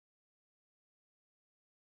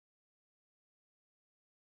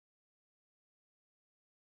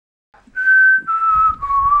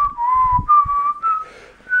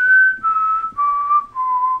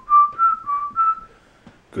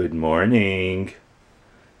Good morning.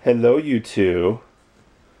 Hello, you two.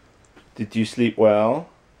 Did you sleep well?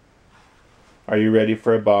 Are you ready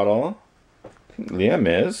for a bottle? I think Liam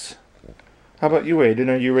is. How about you, Aiden?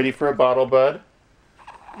 Are you ready for a bottle, bud?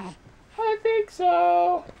 I think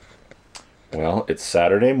so. Well, it's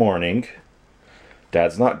Saturday morning.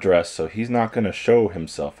 Dad's not dressed, so he's not going to show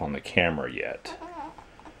himself on the camera yet.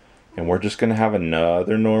 And we're just going to have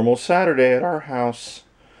another normal Saturday at our house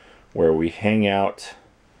where we hang out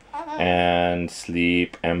and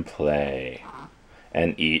sleep and play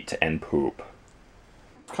and eat and poop.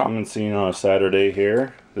 Common scene on a Saturday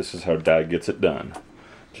here. This is how Dad gets it done.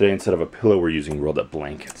 Today, instead of a pillow, we're using rolled up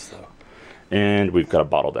blankets though. And we've got a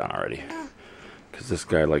bottle down already because this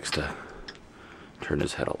guy likes to turn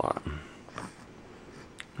his head a lot.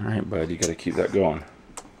 Alright, bud, you gotta keep that going.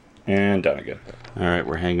 And down again. Alright,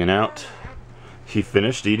 we're hanging out. He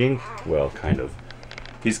finished eating? Well, kind of.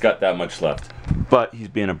 He's got that much left. But he's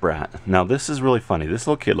being a brat. Now this is really funny. This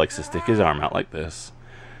little kid likes to stick his arm out like this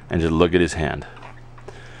and just look at his hand.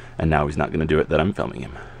 And now he's not gonna do it that I'm filming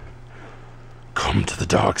him. Come to the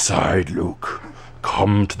dark side, Luke.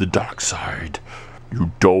 Come to the dark side.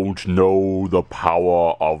 You don't know the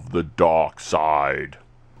power of the dark side.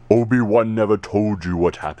 Obi-Wan never told you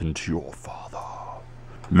what happened to your father.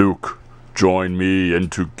 Luke, join me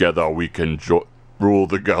and together we can rule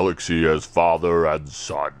the galaxy as father and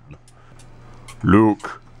son.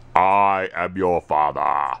 Luke, I am your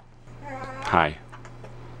father. Hi.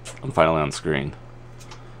 I'm finally on screen.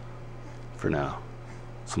 For now.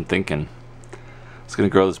 So I'm thinking I was gonna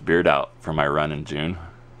grow this beard out for my run in June.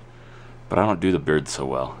 But I don't do the beard so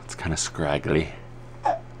well. It's kind of scraggly.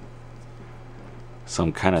 So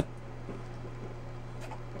I'm kind of...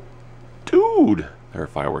 Dude! There are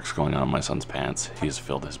fireworks going on in my son's pants. He's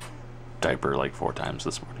filled his diaper like 4 times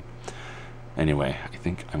this morning. Anyway, I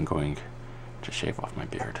think I'm going to shave off my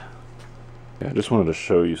beard. Yeah, I just wanted to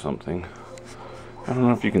show you something. I don't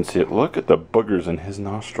know if you can see it. Look at the boogers in his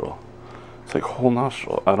nostril. It's like whole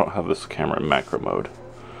nostril. I don't have this camera in macro mode.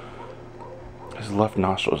 His left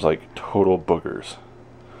nostril is like total boogers.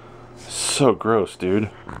 So gross,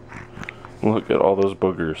 dude. Look at all those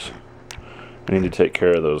boogers. I need to take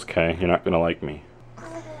care of those, okay? You're not gonna like me.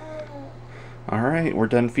 Alright, we're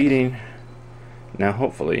done feeding. Now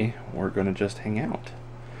hopefully we're gonna just hang out.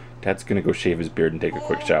 Dad's gonna go shave his beard and take a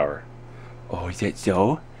quick shower. Oh, is that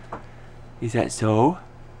so? Is that so?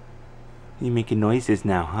 You're making noises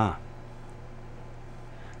now, huh?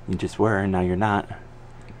 You just were, and now you're not.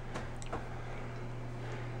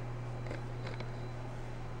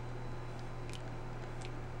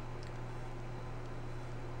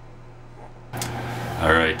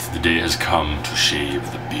 Alright, the day has come to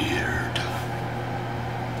shave the beard.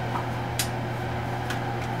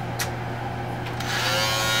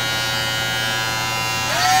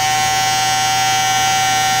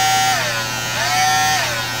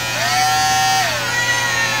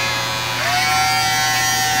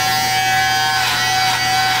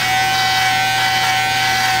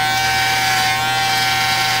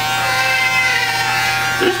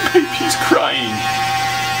 There's babies crying.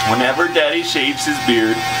 Whenever Daddy shaves his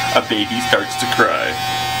beard, a baby starts to cry.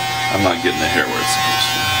 I'm not getting the hair where it's supposed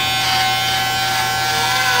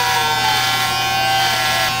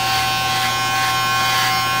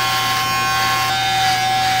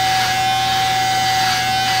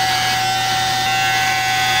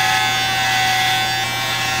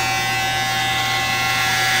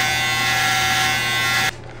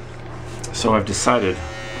to. So I've decided,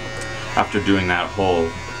 after doing that whole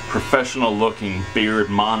professional looking beard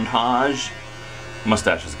montage,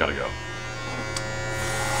 mustache has got to go.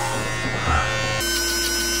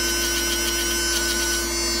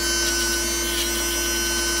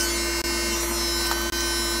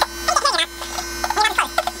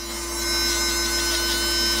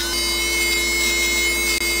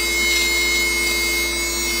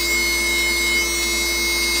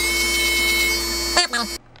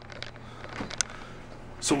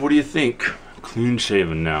 So what do you think? Clean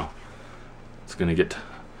shaven now. It's gonna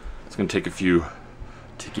take a few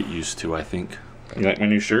to get used to, I think. You like my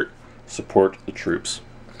new shirt? Support the troops.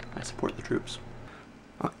 I support the troops.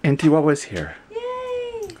 Auntie Wawa's here.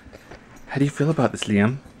 Yay! How do you feel about this,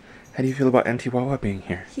 Liam? How do you feel about Auntie Wawa being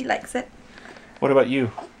here? He likes it. What about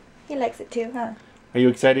you? He likes it too, huh? Are you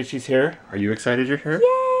excited she's here? Are you excited you're here?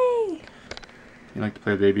 Yay! You like to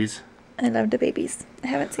play with babies? I love the babies. I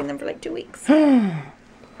haven't seen them for like 2 weeks.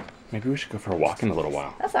 Maybe we should go for a walk in a little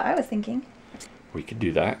while. That's what I was thinking. We could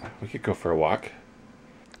do that. We could go for a walk.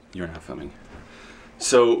 You're not filming.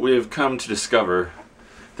 So we have come to discover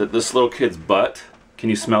that this little kid's butt, can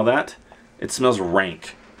you smell that? It smells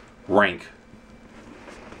rank. Rank.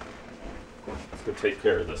 Let's go take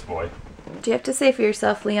care of this boy. What do you have to say for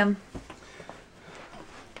yourself, Liam?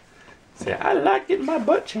 Say, I like getting my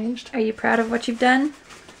butt changed. Are you proud of what you've done?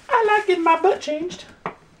 I like getting my butt changed.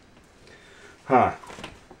 Huh.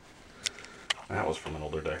 That was from an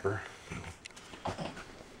older diaper.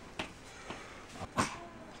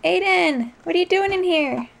 Aiden, what are you doing in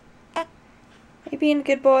here? Are you being a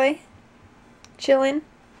good boy? Chilling?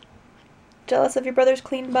 Jealous of your brother's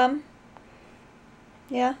clean bum?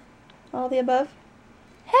 Yeah? All the above?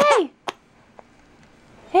 Hey!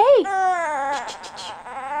 Hey!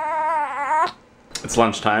 It's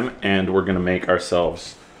lunchtime and we're gonna make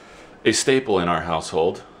ourselves a staple in our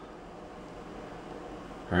household.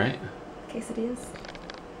 Alright? Quesadillas?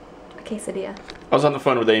 A quesadilla. I was on the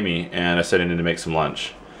phone with Amy and I said I needed to make some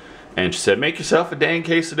lunch. And she said, make yourself a dang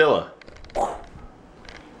quesadilla.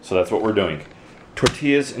 So that's what we're doing.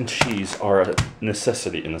 Tortillas and cheese are a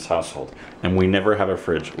necessity in this household. And we never have a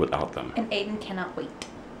fridge without them. And Aiden cannot wait.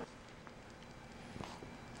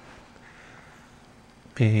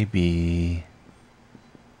 Baby.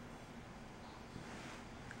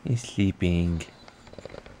 He's sleeping.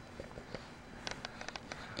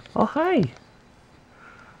 Oh, hi.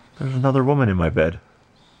 There's another woman in my bed.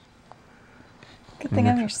 Good thing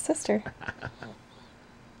I'm your sister.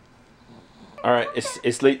 Alright,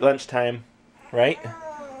 it's late lunchtime, right?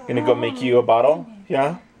 Gonna go make you a bottle?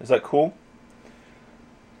 Yeah? Is that cool?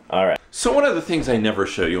 Alright. So one of the things I never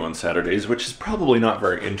show you on Saturdays, which is probably not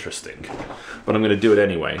very interesting, but I'm gonna do it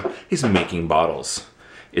anyway, is making bottles.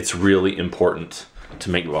 It's really important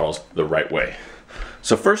to make bottles the right way.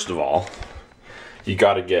 So first of all, you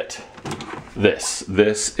gotta get this.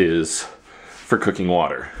 This is for cooking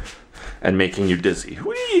water and making you dizzy.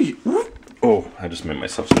 Whee! Oh, I just made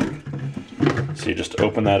myself sick. So you just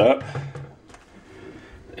open that up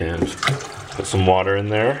and put some water in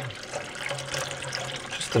there.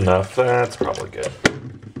 Just enough, that's probably good.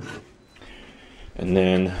 And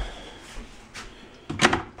then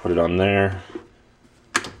put it on there,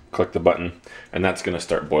 click the button, and that's gonna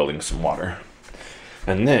start boiling some water.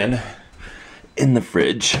 And then in the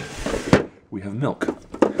fridge, we have milk.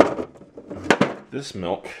 This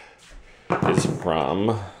milk is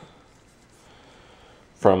from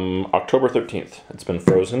October 13th. It's been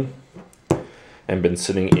frozen and been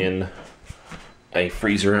sitting in a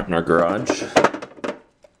freezer in our garage.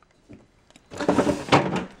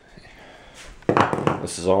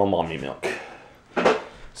 This is all mommy milk.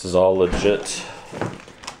 This is all legit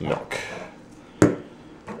milk.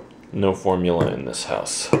 No formula in this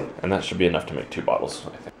house. And that should be enough to make 2 bottles,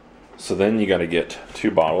 I think. So then you gotta get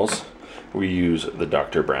 2 bottles. We use the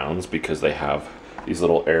Dr. Brown's because they have these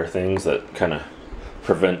little air things that kind of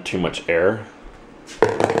prevent too much air.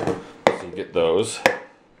 So you get those.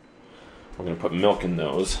 We're gonna put milk in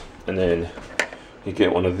those. And then you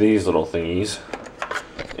get one of these little thingies.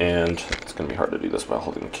 And it's gonna be hard to do this while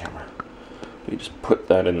holding the camera. But you just put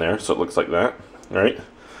that in there so it looks like that, right?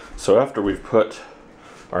 So after we've put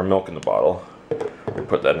our milk in the bottle, we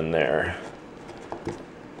put that in there,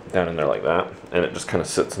 down in there like that, and it just kind of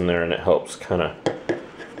sits in there, and it helps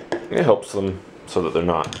them so that they're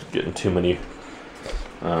not getting too many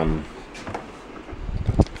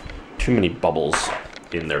bubbles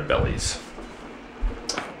in their bellies.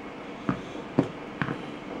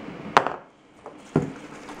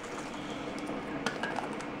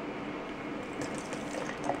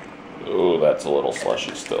 Oh, that's a little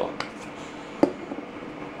slushy still.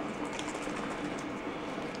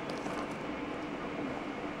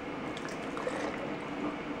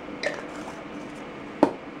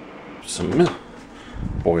 Some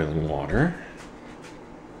boiling water.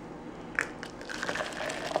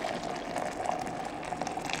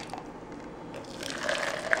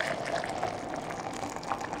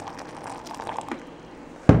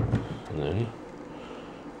 And then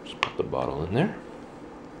just put the bottle in there.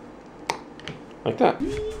 Like that.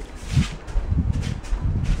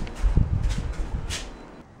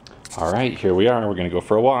 All right, here we are. We're gonna go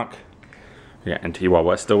for a walk. Yeah, Auntie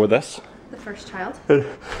Wawa still with us? The first child.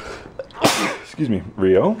 Excuse me,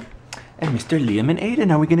 Rio. And Mr. Liam and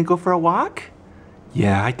Aiden, are we gonna go for a walk?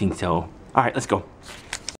 Yeah, I think so. All right, let's go.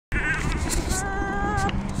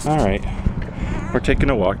 All right, we're taking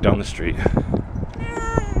a walk down the street.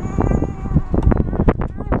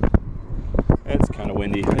 It's kind of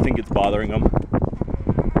windy. I think it's bothering them.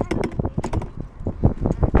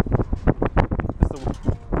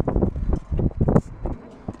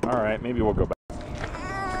 All right, maybe we'll go back.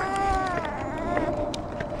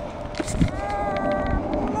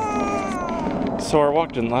 So our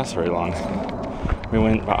walk didn't last very long. We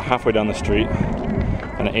went about halfway down the street,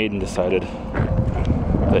 and Aiden decided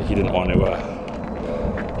that he didn't want to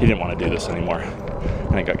he didn't want to do this anymore.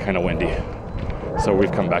 And it got kind of windy. So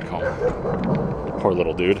we've come back home. Poor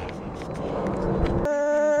little dude.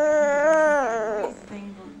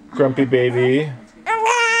 Grumpy baby.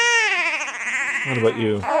 What about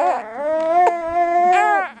you?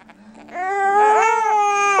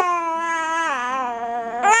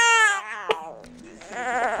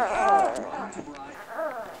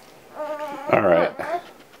 All right.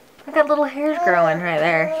 I got little hairs growing right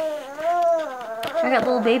there. I got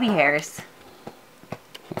little baby hairs.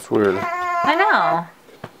 That's weird. I know.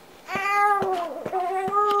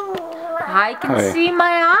 I can Hi. see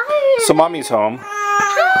my eyes. So mommy's home.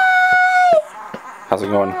 Hi. How's it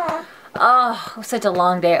going? Oh, it was such a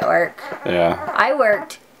long day at work. Yeah. I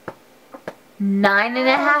worked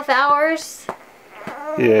 9.5 hours.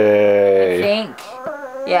 I Yay. think.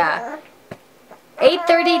 Yeah.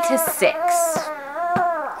 8:30 to 6.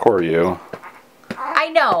 Poor you. I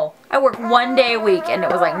know. I work one day a week and it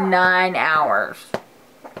was like 9 hours.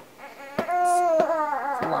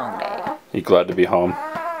 It's a long day. You glad to be home?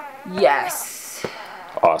 Yes.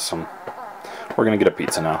 Awesome. We're gonna get a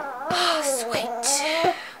pizza now. Oh,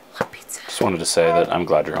 sweet. Love pizza. Just wanted to say that I'm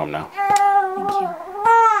glad you're home now. Thank you.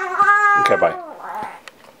 Okay, bye.